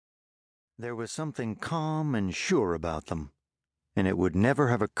There was something calm and sure about them, and it would never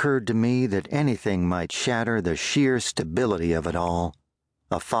have occurred to me that anything might shatter the sheer stability of it all.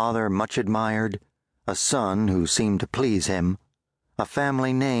 A father much admired, a son who seemed to please him, a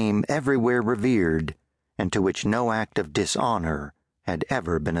family name everywhere revered, and to which no act of dishonor had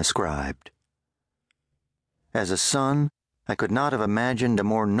ever been ascribed. As a son, I could not have imagined a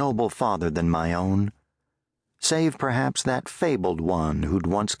more noble father than my own, save perhaps that fabled one who'd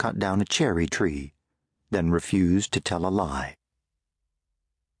once cut down a cherry tree, then refused to tell a lie.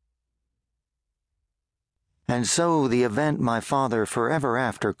 And so the event my father forever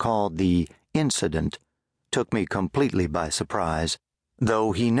after called the incident took me completely by surprise,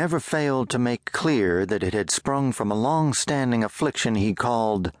 though he never failed to make clear that it had sprung from a long-standing affliction he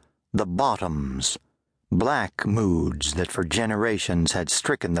called the bottoms, black moods that for generations had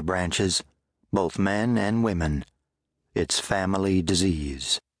stricken the branches, both men and women, its family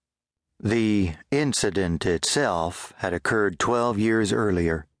disease. The incident itself had occurred 12 years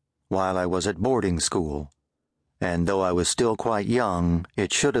earlier, while I was at boarding school, and though I was still quite young,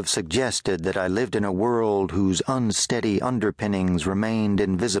 it should have suggested that I lived in a world whose unsteady underpinnings remained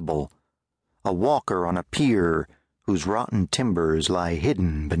invisible, a walker on a pier whose rotten timbers lie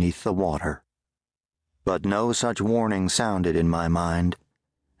hidden beneath the water. But no such warning sounded in my mind,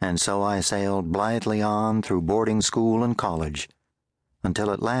 and so I sailed blithely on through boarding school and college,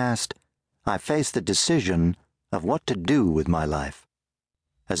 until at last I faced the decision of what to do with my life.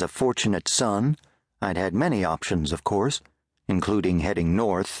 As a fortunate son, I'd had many options, of course, including heading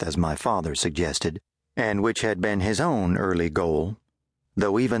north, as my father suggested, and which had been his own early goal,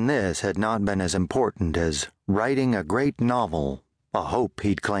 though even this had not been as important as writing a great novel, a hope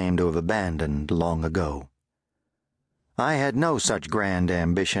he'd claimed to have abandoned long ago. I had no such grand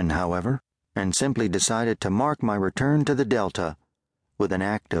ambition, however, and simply decided to mark my return to the Delta with an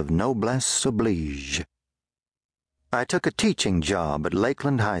act of noblesse oblige. I took a teaching job at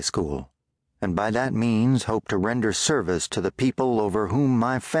Lakeland High School, and by that means hoped to render service to the people over whom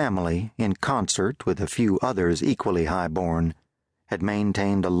my family, in concert with a few others equally high-born, had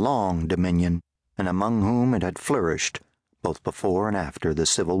maintained a long dominion, and among whom it had flourished both before and after the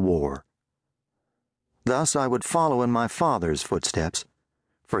Civil War. Thus I would follow in my father's footsteps,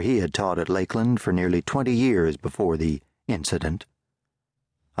 for he had taught at Lakeland for nearly 20 years before the incident.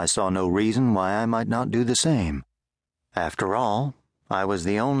 I saw no reason why I might not do the same. After all, I was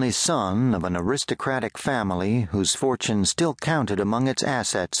the only son of an aristocratic family whose fortune still counted among its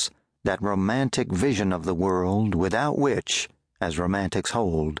assets that romantic vision of the world without which, as romantics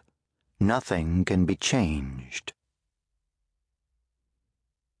hold, nothing can be changed.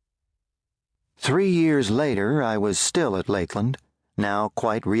 3 years later, I was still at Lakeland, now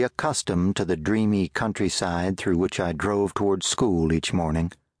quite reaccustomed to the dreamy countryside through which I drove toward school each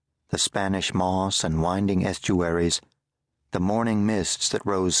morning, the Spanish moss and winding estuaries, the morning mists that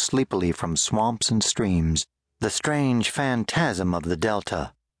rose sleepily from swamps and streams, the strange phantasm of the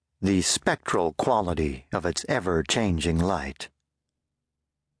Delta, the spectral quality of its ever-changing light.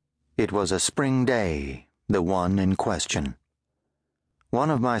 It was a spring day, the one in question. One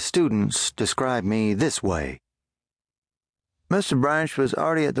of my students described me this way. Mr. Branch was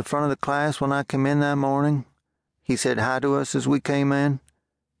already at the front of the class when I came in that morning. He said hi to us as we came in.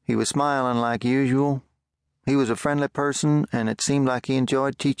 He was smiling like usual. He was a friendly person, and it seemed like he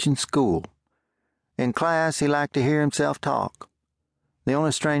enjoyed teaching school. In class, he liked to hear himself talk. The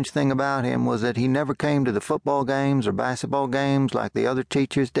only strange thing about him was that he never came to the football games or basketball games like the other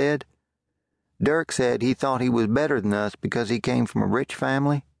teachers did. Dirk said he thought he was better than us because he came from a rich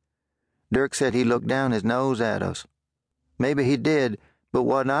family. Dirk said he looked down his nose at us. Maybe he did, but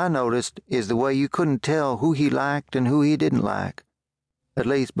what I noticed is the way you couldn't tell who he liked and who he didn't like. At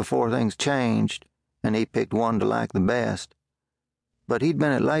least before things changed, and he picked one to like the best. But he'd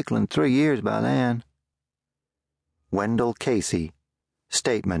been at Lakeland 3 years by then. Wendell Casey,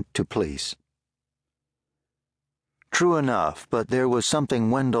 Statement to Police. True enough, but there was something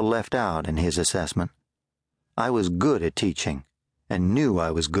Wendell left out in his assessment. I was good at teaching, and knew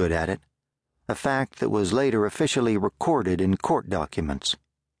I was good at it, a fact that was later officially recorded in court documents.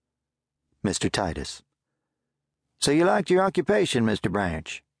 Mr. Titus. So you liked your occupation, Mr.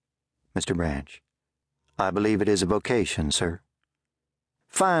 Branch? Mr. Branch. I believe it is a vocation, sir.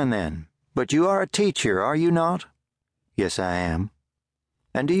 Fine, then. But you are a teacher, are you not? Yes, I am.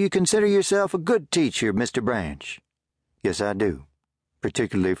 And do you consider yourself a good teacher, Mr. Branch? Yes, I do,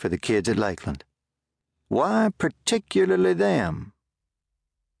 particularly for the kids at Lakeland. Why particularly them?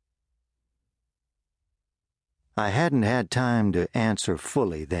 I hadn't had time to answer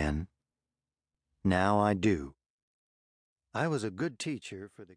fully then. Now I do. I was a good teacher for the